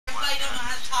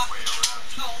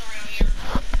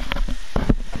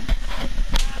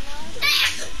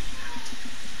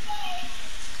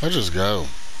I just go.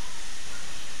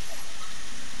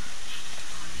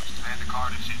 I had the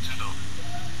card and shit too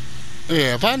though.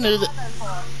 Yeah, if I knew that. I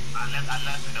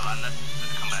left it though. I left it to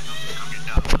come back up to come get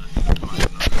done. Alright,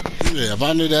 Yeah, if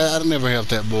I knew that, I'd never help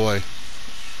that boy. hold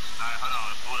on.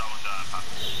 The food almost done. Pop.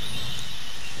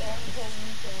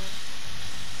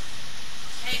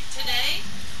 Hey, today?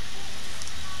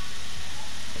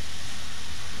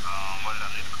 What did I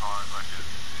leave the card right here?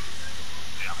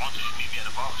 Yeah, I want you to meet me at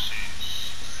the bar. Shit.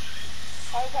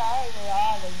 Okay, we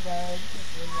are the judge.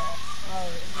 I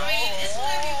mean, it's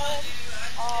whatever you want to do.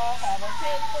 I'll have a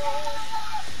pistol.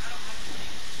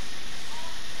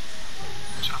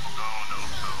 Chopper gone though,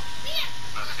 so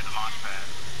better hit the launch pad.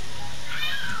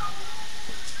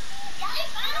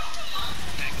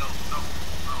 Hey, go.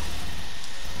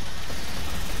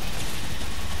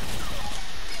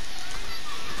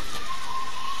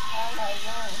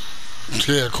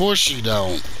 Yeah, of course you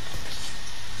don't.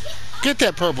 Get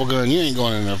that purple gun. You ain't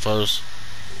going in there first.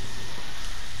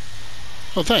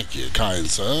 Oh, thank you, kind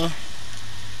sir.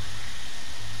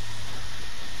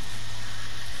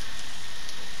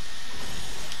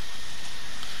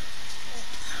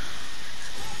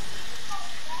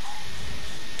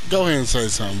 Go ahead and say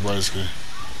something, Brasky.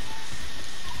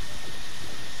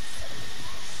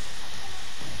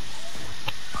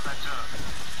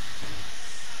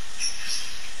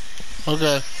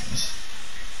 Okay.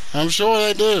 I'm sure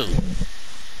they do.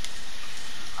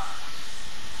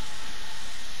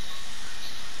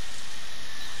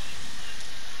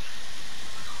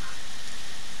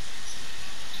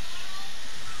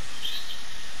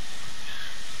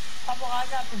 Papa, I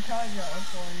got the charger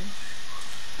for you.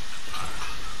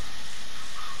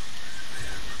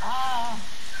 I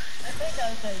think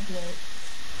I said good.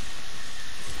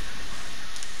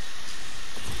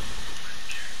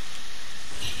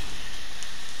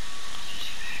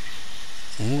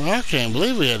 I can't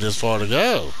believe we had this far to go. I ain't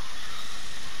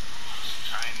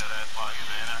know that far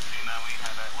either. And I seen that we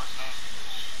had that. What's name?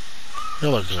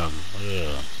 Helicopter.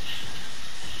 Yeah.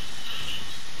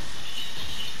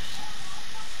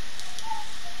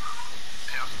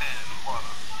 Yeah, I'm standing in the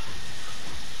water.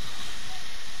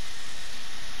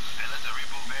 Hey, let the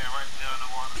reboot van right there in the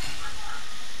water.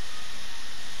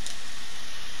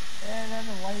 Yeah, there's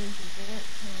a way you can do it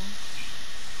too.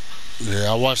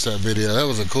 Yeah, I watched that video. That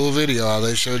was a cool video how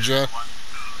they showed you. I seen it,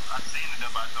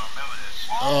 but I don't remember this.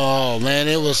 Oh, man,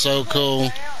 it was so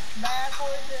cool.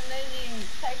 Backwards, and then you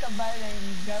take a boat and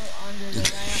you go under the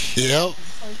ramp. Yep.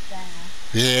 Push down.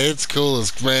 Yeah, it's cool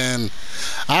as man.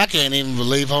 I can't even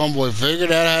believe Homeboy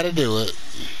figured out how to do it. I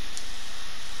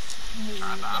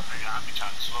figure I'd be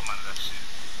trying to swim under that shit.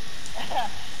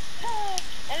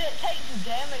 And it takes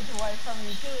damage away from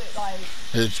you too. It like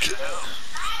It's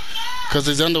because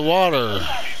he's underwater.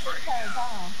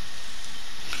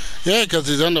 Yeah, because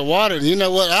he's underwater. And you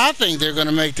know what? I think they're going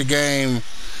to make the game.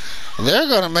 They're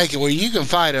going to make it where you can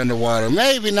fight underwater.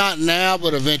 Maybe not now,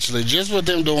 but eventually. Just with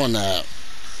them doing that.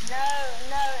 No,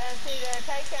 and see, they're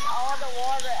taking all the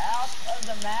water out of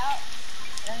the map,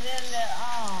 and then they're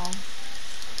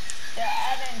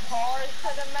adding cars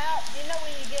to the map. You know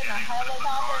when you get in a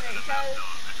helicopter and it shows.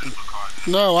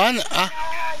 No, You know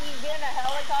how you get in a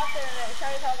helicopter and it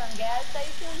shows all them gas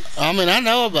stations? I mean, I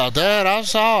know about that. I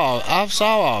saw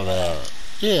all that.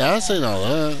 Yeah, I seen all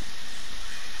that.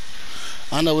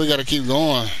 I know we got to keep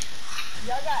going.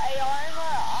 Y'all got AR ammo?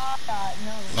 I got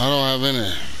no. I don't have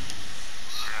any.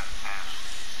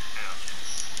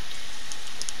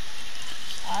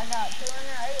 I got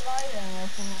 208 light ammo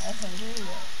from SMG.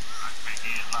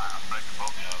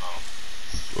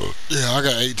 Yeah, I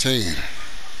got 18.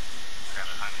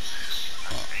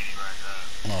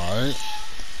 Alright.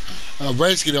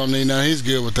 Brasky don't need none. He's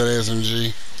good with that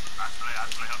SMG.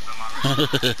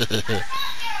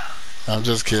 I'm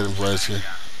just kidding, Brasky.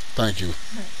 Thank you.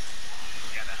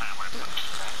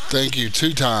 Thank you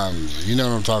 2 times. You know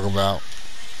what I'm talking about.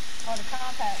 Oh, the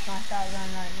compact's my shotgun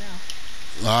right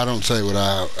now. I don't say what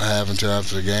I have until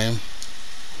after the game.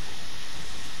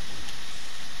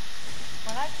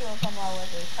 When I kill somebody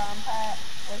with this compact,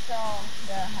 with y'all,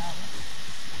 they'll have it.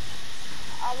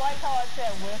 I like how I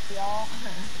said with y'all.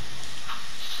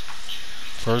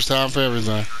 First time for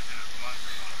everything.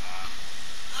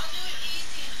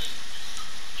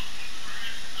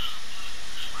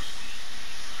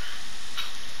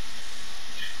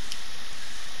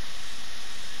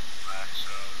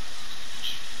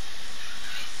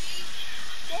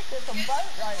 There's a boat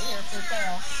right here for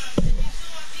sale.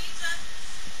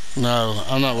 No,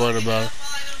 I'm not worried about it. I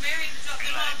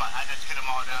just hit them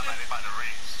all down like they about to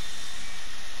race.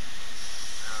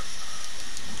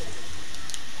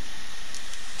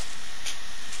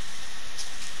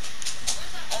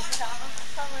 There's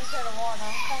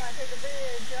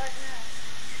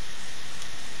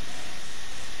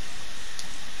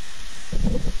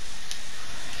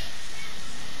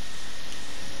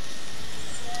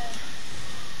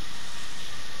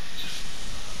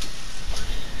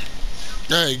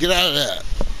Hey, get out of that.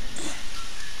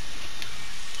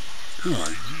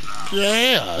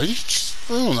 Yeah, I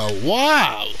don't know.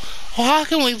 Wow. How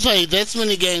can we play this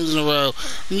many games in a row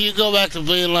and you go back to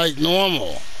being like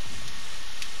normal?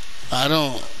 I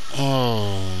don't.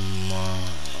 Oh my.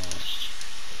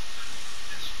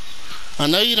 I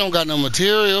know you don't got no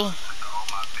material.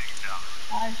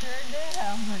 I sure do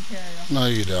have material. No,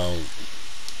 you don't.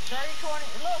 30, 20.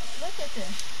 Look at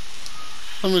this.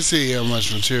 Let me see how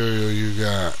much material you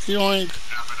got. Yoink.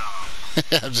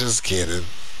 I'm just kidding.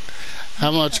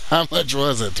 How much? How much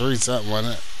was it? 3 something,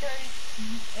 wasn't it?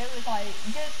 30. It was like,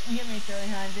 just give me 300.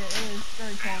 It was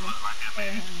 320.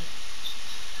 300.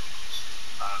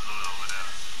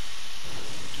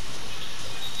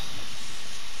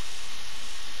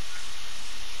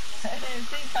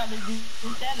 See, probably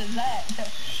just that as that.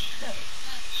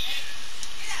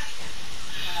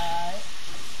 Alright.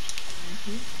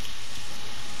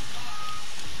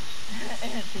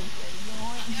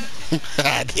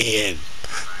 I did.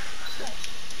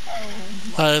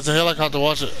 Oh, Hey, it's a helicopter.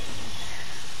 Watch it.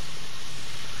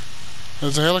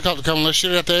 There's a helicopter coming. Let's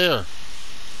shoot it at the air.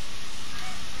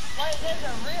 wait, there's a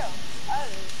real. Oh,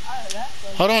 that's the.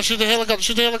 Hold on. Shoot the helicopter.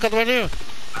 Shoot the helicopter right there.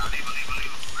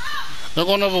 They're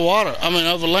going over water. I mean,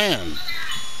 over land.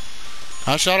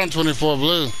 I shot on 24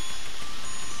 blue. It's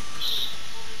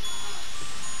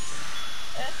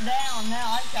down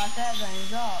now. I got that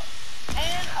thing up.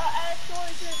 And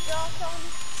actually just dropped on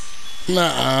it.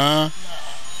 Nuh-uh.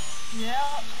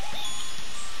 Yep.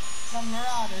 The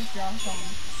Marauders dropped on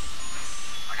it.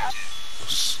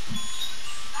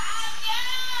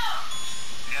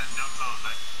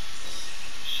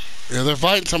 Yeah, they're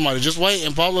fighting somebody. Just wait,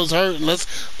 and Pablo's hurt. And matter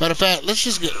of fact, let's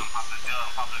just get.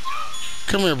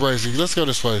 Come here, Bracy. Let's go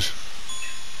this way.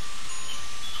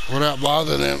 Without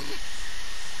bothering them.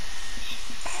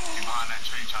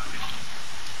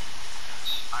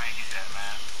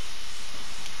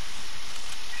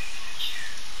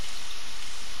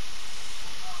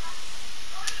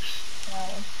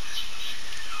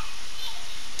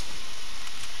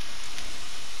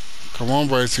 Come on,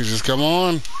 Bracy. Just come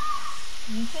on.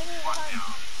 You see me behind?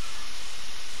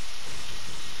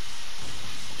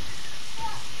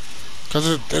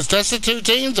 Because that's the 2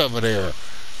 teams over there.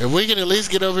 If we can at least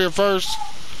get over here first,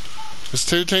 it's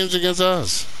 2 teams against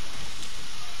us.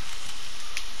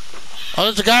 Oh,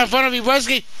 there's a guy in front of you,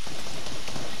 Bracy.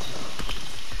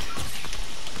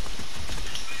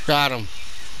 Got him.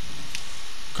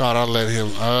 God, I let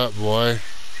him up, boy.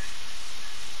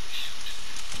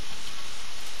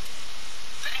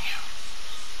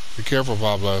 Be careful,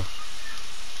 Pablo.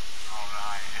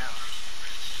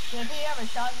 Does he have a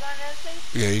shotgun,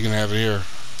 Nancy? Yeah, you can have it here.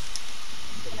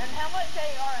 And how much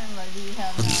AR ammo do you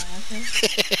have now,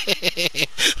 Nancy?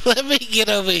 Let me get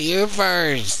over here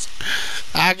first.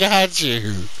 I got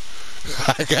you.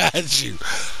 I got you.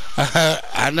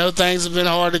 I know things have been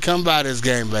hard to come by this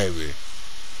game, baby.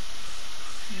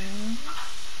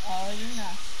 Oh, you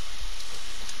know.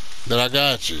 But I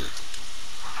got you.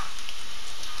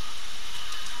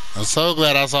 I'm so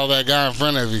glad I saw that guy in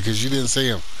front of you because you didn't see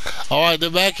him. All right, they're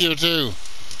back here too.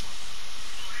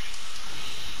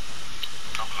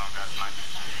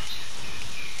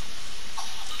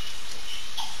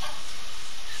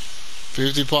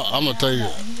 $50 pot. I'm gonna take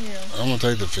it. I'm gonna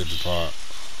take the 50 pot.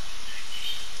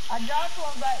 I dropped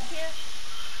one back here.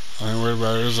 I ain't worried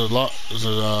about it. There's a lot. There's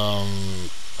a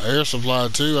air supply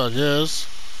too, I guess.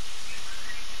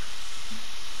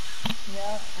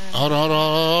 Yeah. Hold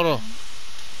on.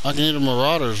 I can hear the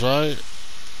Marauders, right? And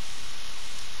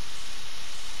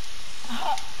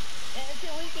see,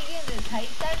 we can get this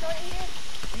haystack right here.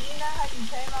 And you know how you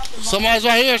came off the Somebody's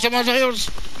right here. Somebody's right here.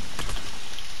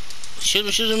 Shoot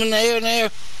him in the air,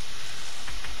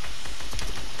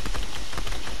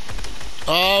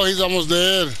 Oh, he's almost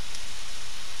dead.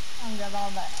 I got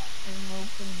all that removed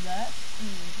from that.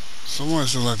 Someone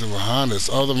seems like they're behind us.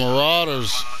 Oh, the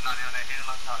Marauders.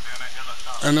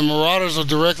 And the Marauders are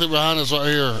directly behind us right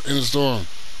here in the storm.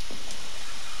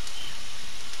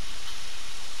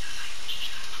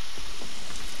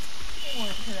 He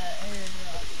went to that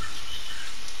airdrop.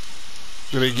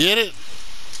 Did he get it?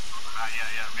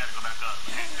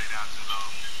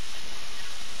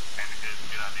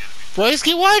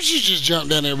 Braysky, why'd you just jump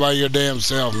down there by your damn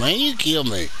self, man? You kill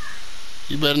me.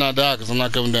 You better not die, because I'm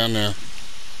not coming down there.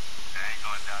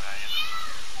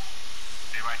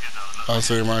 I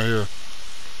see him right here.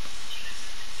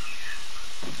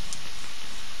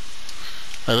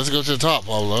 Hey, let's go to the top,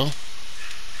 Pablo.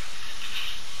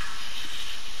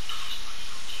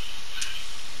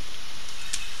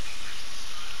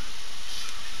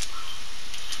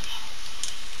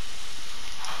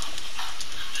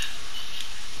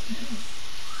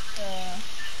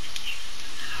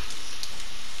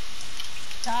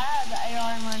 Can I have the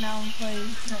AR in my name,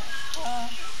 please?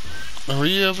 Are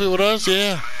you up here with us?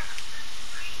 Yeah.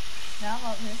 Yeah, I'm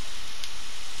up here.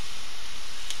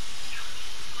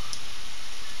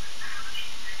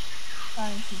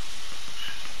 Thank you.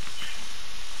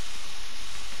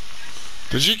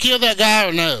 Did you kill that guy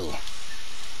or no?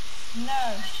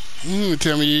 No.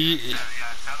 Tell me Yeah,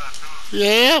 tell her too.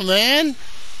 Yeah, man.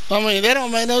 I mean, that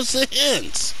don't make no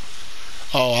sense.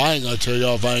 Oh, I ain't gonna tell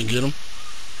y'all if I ain't get him.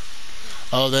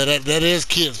 Oh, that is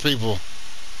kids, people.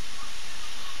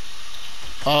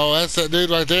 Oh, that's that dude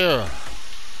right there.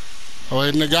 Oh,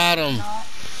 he got him. Not.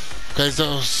 Okay,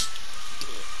 so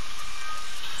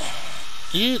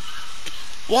you.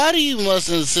 Why do you must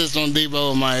insist on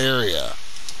Debo in my area?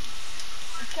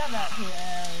 Come up here,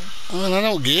 Harry. I mean, I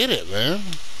don't get it, man.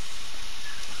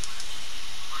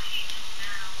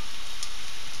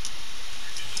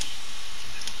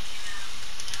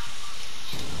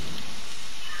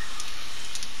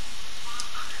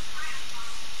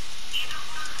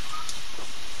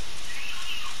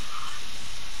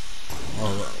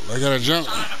 Oh, they got a jump.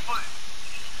 Shot in the foot.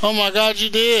 Oh my God, you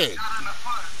did. Shot in the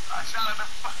foot. I shot in the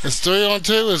foot. It's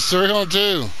 3-on-2. It's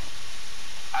 3-on-2.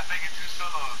 I think it's two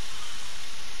solos.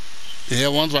 Yeah,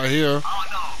 one's right here. I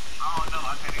don't know.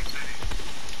 I can't even say it.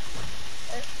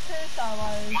 It's two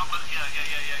solos.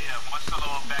 One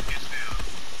solo back in still.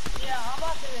 Yeah, I'm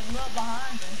about to look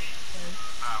behind us.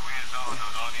 Nah, we in zone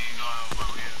though. Don't even go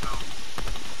over. We in zone.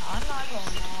 I'm not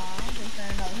going on. I'm just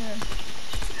standing up here.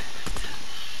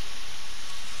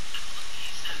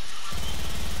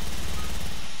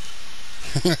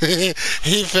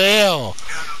 He fell.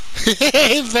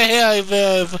 He fell. He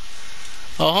fell.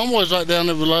 Oh, homeboy's right down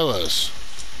there below us.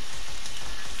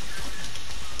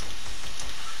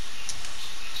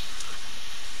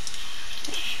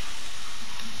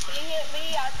 He hit me.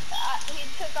 He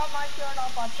took all my shirt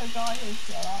off. I took all his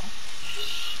shirt off.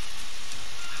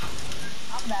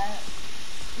 I'm bad.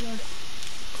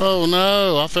 Oh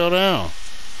no, I fell down.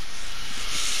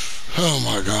 Oh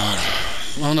my God.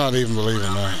 I'm not even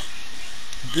believing that.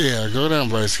 Yeah, go down,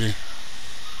 Brasky.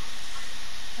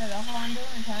 Hey, that's what I'm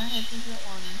doing. Trying to hit this shit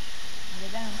on him.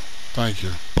 Get down. Thank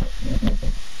you.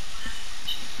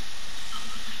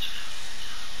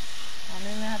 I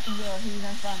don't even have to do it. He's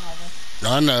in front of us.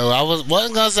 I know.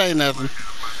 Wasn't gonna say nothing.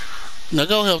 Now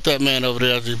go help that man over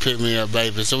there after you pick me up,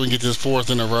 baby, so we can get this 4th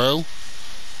in a row.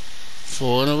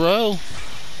 4 in a row.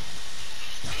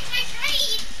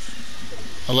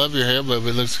 I love your hair, baby.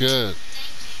 It looks good.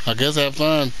 I guess have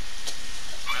fun.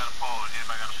 We got a pole.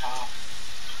 Anybody got a pole?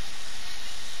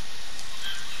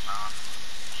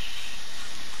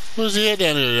 Where's he at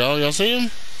down here, y'all? Y'all see him?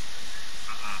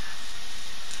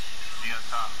 He on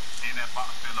top. He in that box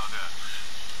still out there.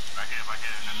 Right here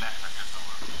in the net. Right there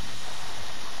somewhere.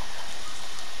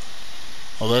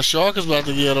 Oh, that shark is about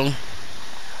to get him.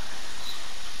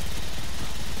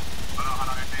 Hold on. Hold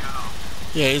on.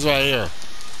 Yeah, he's right here.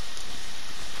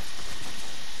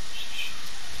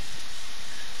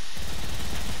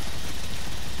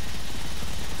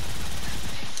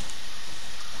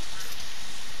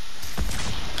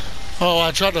 Oh,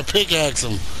 I tried to pickaxe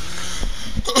him.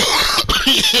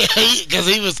 Yeah, because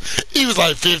he was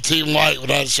like 15 white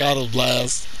when I shot him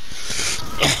last.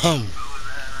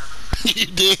 You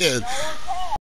did. No,